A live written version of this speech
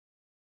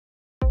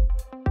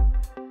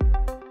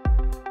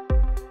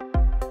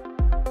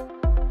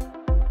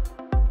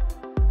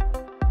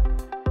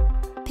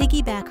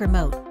Piggyback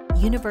Remote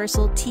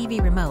Universal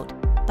TV Remote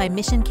by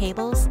Mission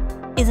Cables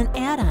is an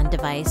add-on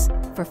device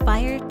for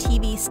Fire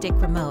TV Stick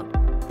Remote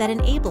that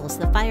enables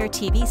the Fire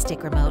TV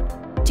Stick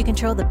Remote to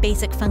control the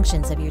basic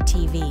functions of your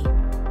TV.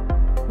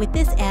 With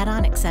this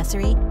add-on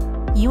accessory,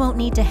 you won't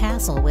need to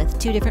hassle with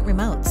two different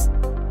remotes.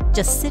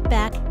 Just sit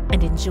back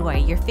and enjoy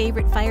your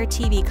favorite Fire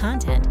TV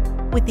content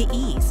with the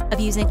ease of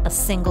using a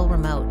single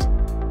remote.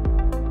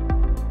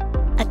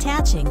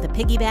 Attaching the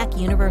Piggyback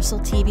Universal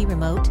TV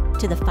Remote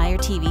to the Fire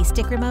TV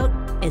Stick Remote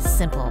is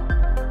simple.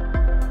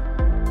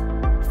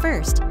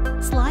 First,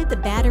 slide the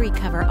battery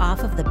cover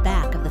off of the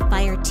back of the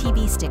Fire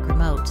TV Stick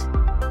Remote.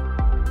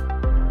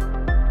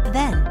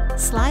 Then,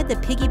 slide the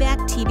Piggyback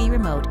TV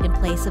Remote in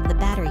place of the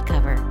battery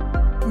cover.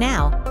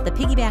 Now, the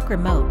Piggyback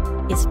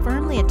Remote is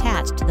firmly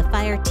attached to the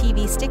Fire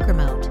TV Stick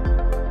Remote.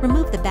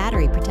 Remove the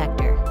battery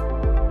protector.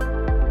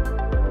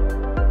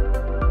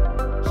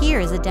 Here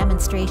is a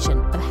demonstration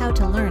of how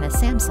to learn a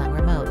Samsung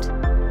remote.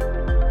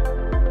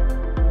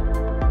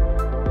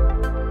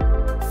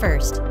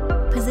 First,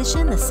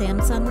 position the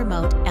Samsung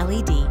remote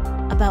LED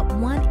about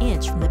 1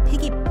 inch from the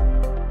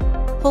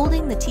Piggyback.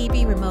 Holding the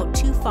TV remote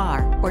too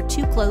far or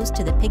too close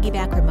to the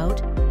Piggyback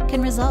remote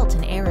can result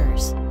in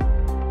errors.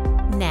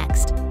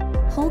 Next,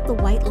 hold the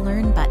white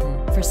Learn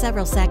button for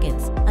several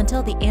seconds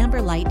until the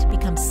amber light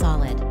becomes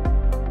solid.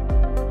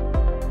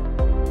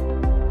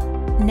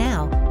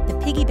 Now, the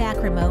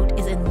Piggyback remote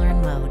is in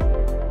Learn mode.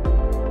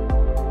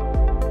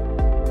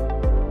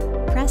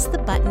 Press the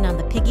button on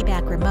the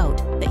Piggyback remote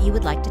that you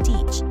would like to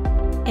teach.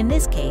 In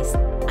this case,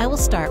 I will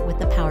start with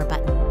the power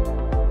button.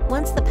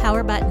 Once the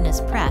power button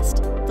is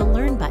pressed, the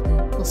Learn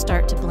button will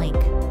start to blink.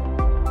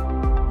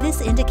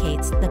 This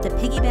indicates that the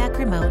Piggyback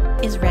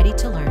remote is ready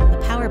to learn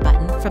the power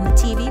button from the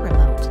TV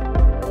remote.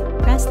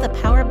 Press the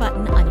power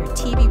button on your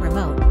TV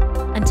remote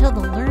until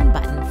the Learn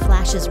button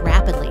flashes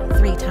rapidly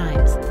 3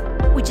 times,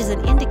 which is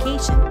an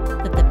indication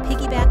that the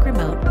Piggyback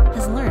remote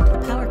has learned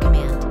the power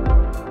command.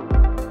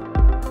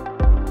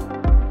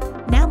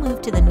 Now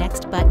move to the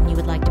next button you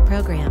would like to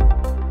program.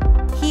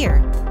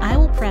 Here, I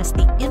will press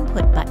the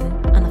Input button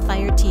on the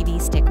Fire TV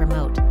Stick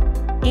remote,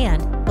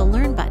 and the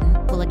Learn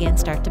button will again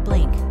start to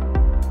blink.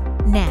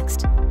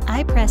 Next,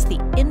 I press the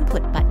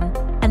Input button,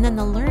 and then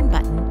the Learn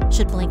button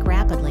should blink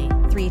rapidly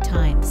 3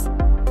 times.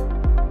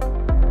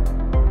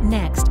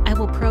 Next, I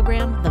will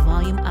program the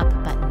Volume Up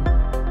button.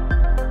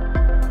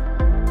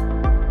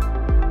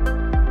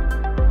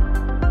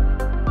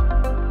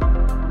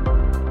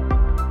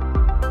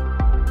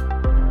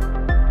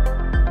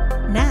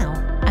 Now,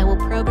 I will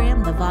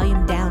program the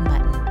Volume Down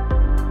button.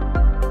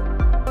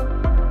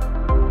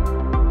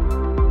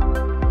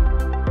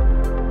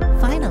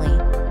 Finally,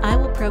 I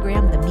will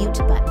program the Mute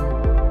button.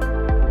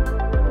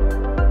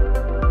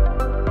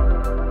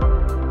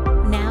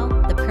 Now,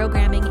 the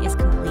programming is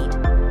complete,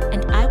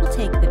 and I will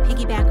take the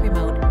Piggyback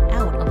remote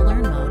out of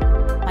Learn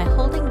mode by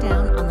holding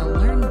down on the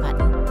Learn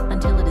button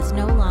until it is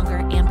no longer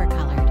amber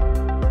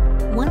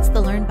colored. Once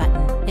the Learn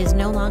button is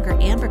no longer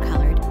amber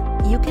colored,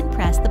 you can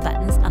press the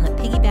buttons on the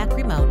Piggyback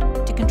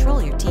remote to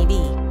control your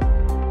TV.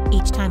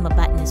 Each time a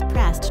button is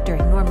pressed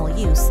during normal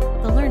use,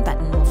 the Learn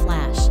button will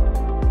flash.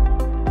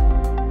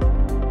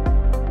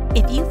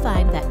 If you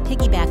find that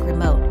Piggyback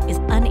remote is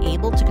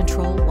unable to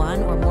control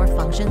one or more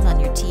functions on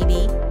your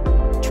TV,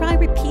 try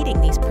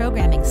repeating these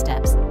programming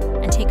steps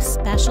and take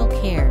special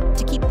care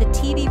to keep the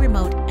TV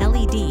remote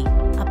LED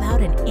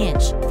about 1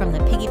 inch from the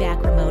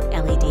Piggyback remote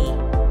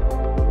LED.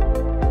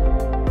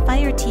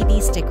 Fire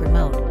TV Stick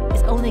Remote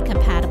is only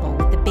compatible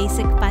with the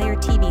basic Fire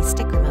TV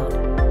Stick Remote.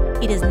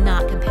 It is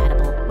not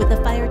compatible with the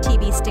Fire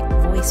TV Stick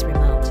Voice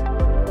Remote.